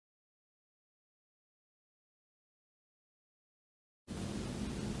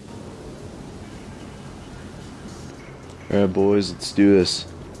Alright, boys, let's do this.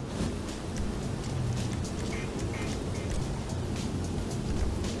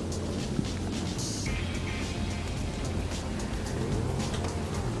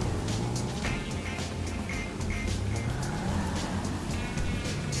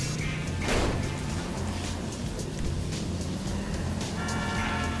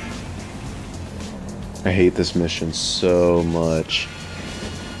 I hate this mission so much.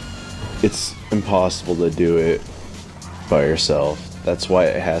 It's impossible to do it by yourself. That's why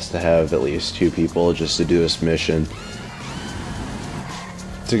it has to have at least 2 people just to do this mission.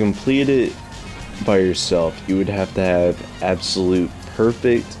 To complete it by yourself, you would have to have absolute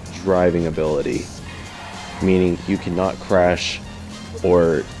perfect driving ability. Meaning you cannot crash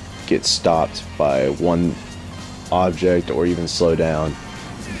or get stopped by one object or even slow down.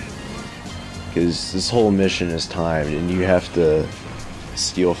 Because this whole mission is timed and you have to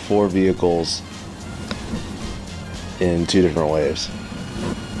steal 4 vehicles in 2 different waves.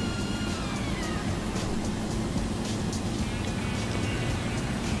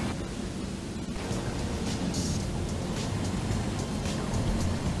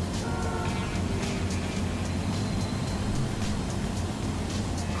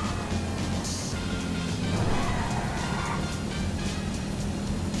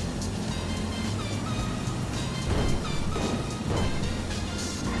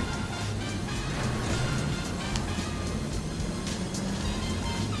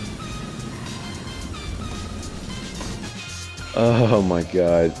 Oh my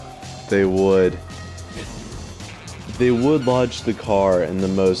god, they would lodge the car in the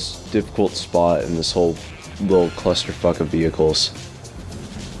most difficult spot in this whole little clusterfuck of vehicles.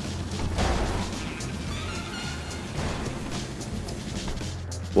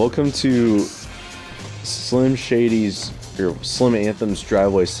 Welcome to Slim Anthem's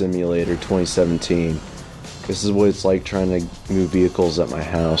Driveway Simulator 2017. This is what it's like trying to move vehicles at my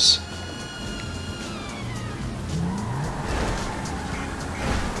house.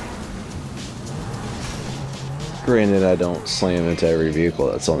 Granted, I don't slam into every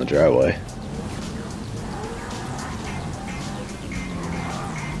vehicle that's on the driveway.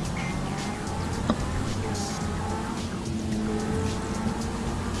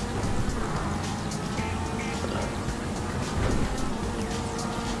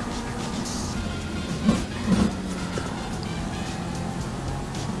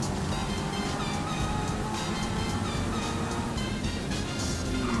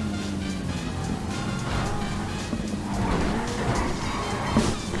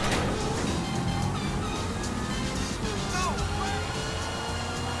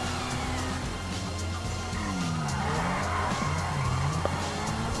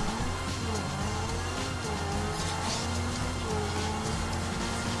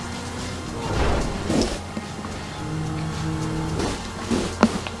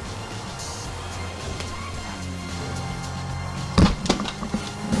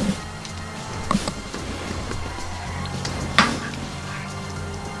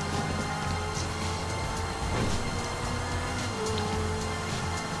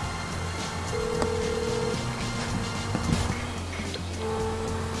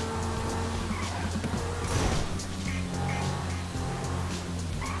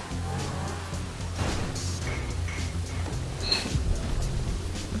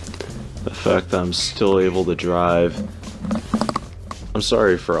 The fact that I'm still able to drive. I'm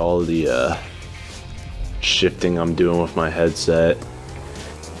sorry for all the shifting I'm doing with my headset.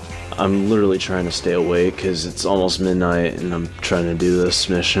 I'm literally trying to stay awake because it's almost midnight and I'm trying to do this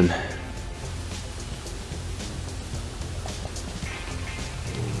mission.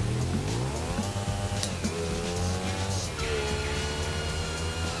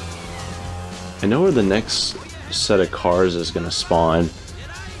 I know where the next set of cars is going to spawn.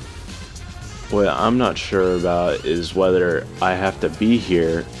 What I'm not sure about is whether I have to be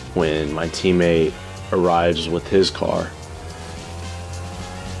here when my teammate arrives with his car,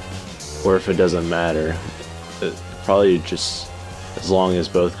 or if it doesn't matter. Probably just as long as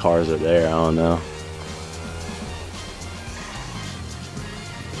both cars are there, I don't know.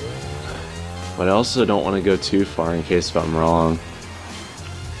 But I also don't want to go too far in case if I'm wrong.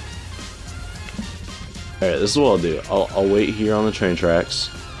 Alright, this is what I'll do. I'll wait here on the train tracks,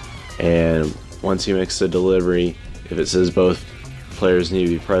 and once he makes the delivery, if it says both players need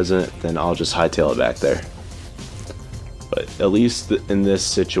to be present, then I'll just hightail it back there. But at least in this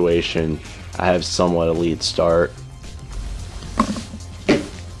situation, I have somewhat a lead start.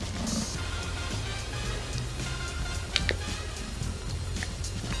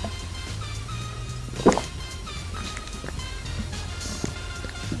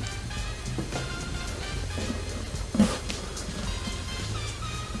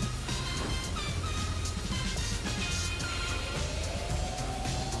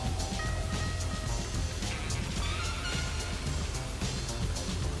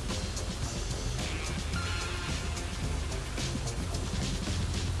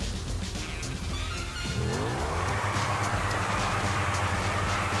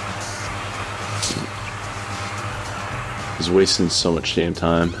 He's wasting so much damn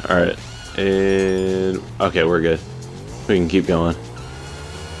time. Alright. And okay, we're good. We can keep going.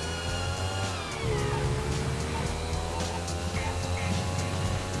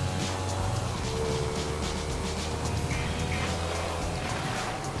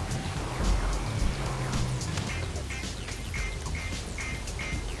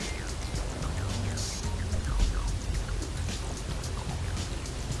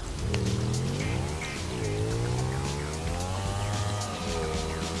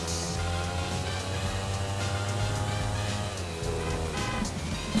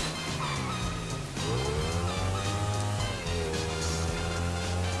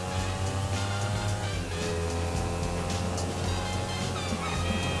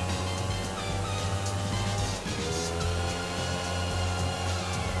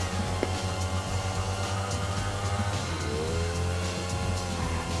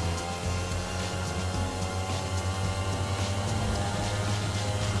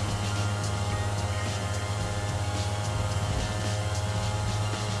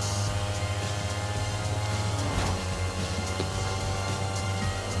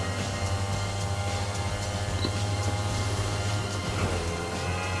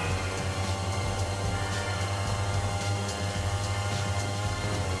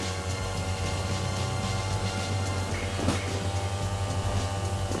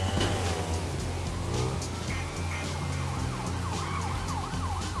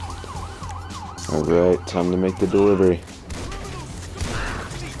 Alright, time to make the delivery.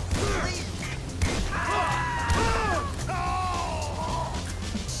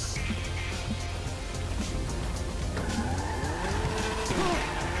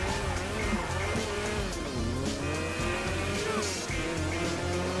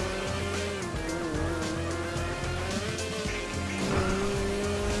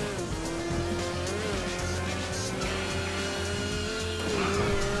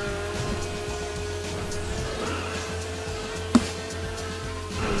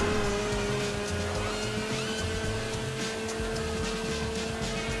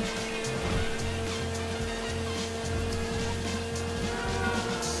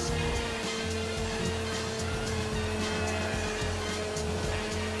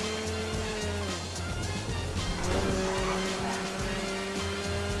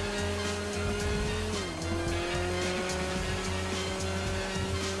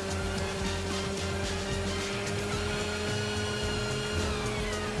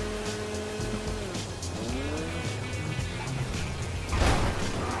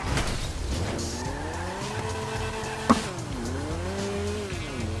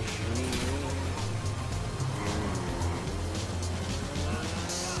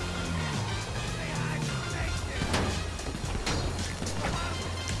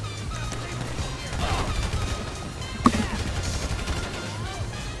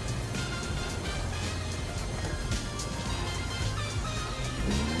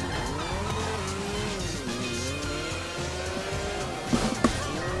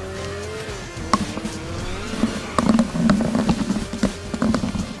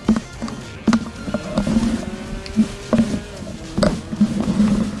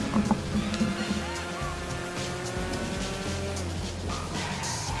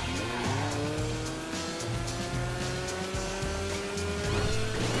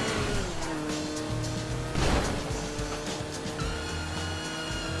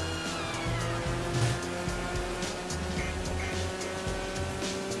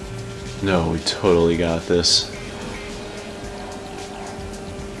 No, we totally got this.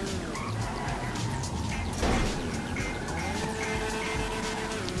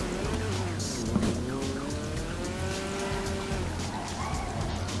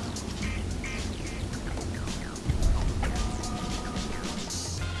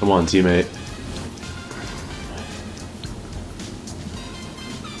 Come on, teammate.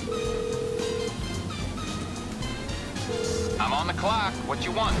 I'm on the clock. What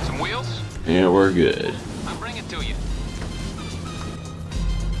you want? Some wheels? Yeah, we're good. I'll bring it to you.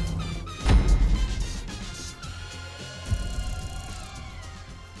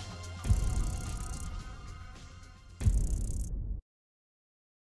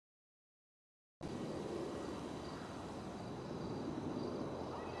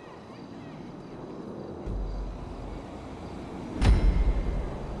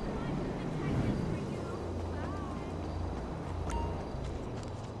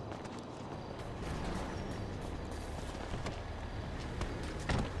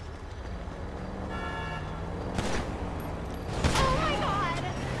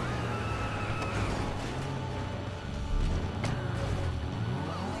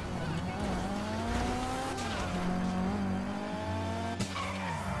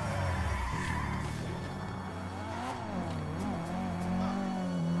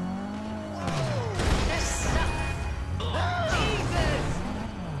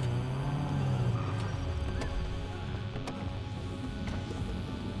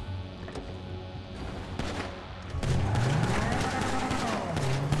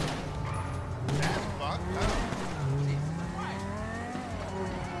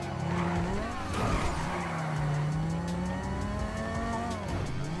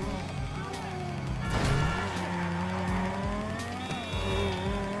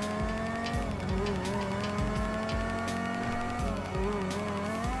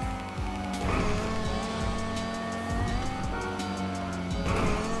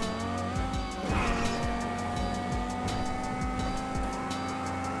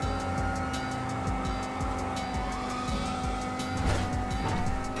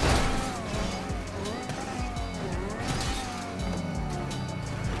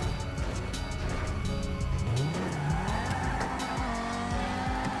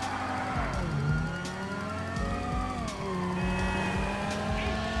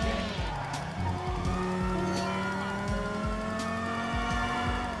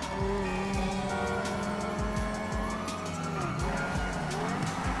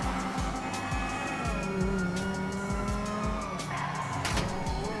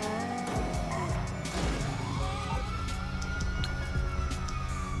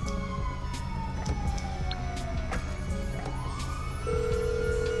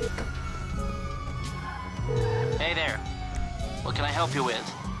 help you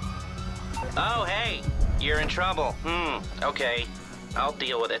with? Oh, hey, you're in trouble. Okay. I'll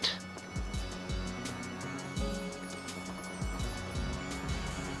deal with it.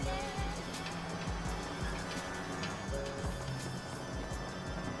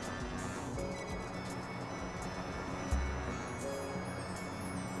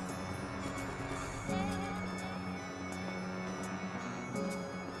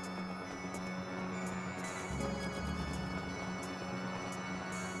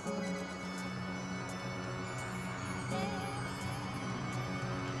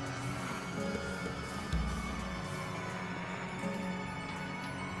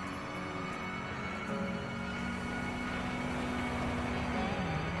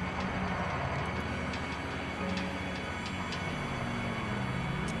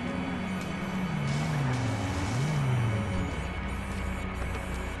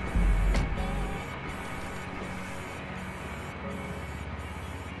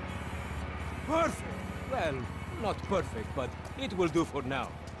 Perfect! Well, not perfect, but it will do for now.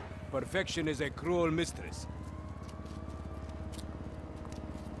 Perfection is a cruel mistress.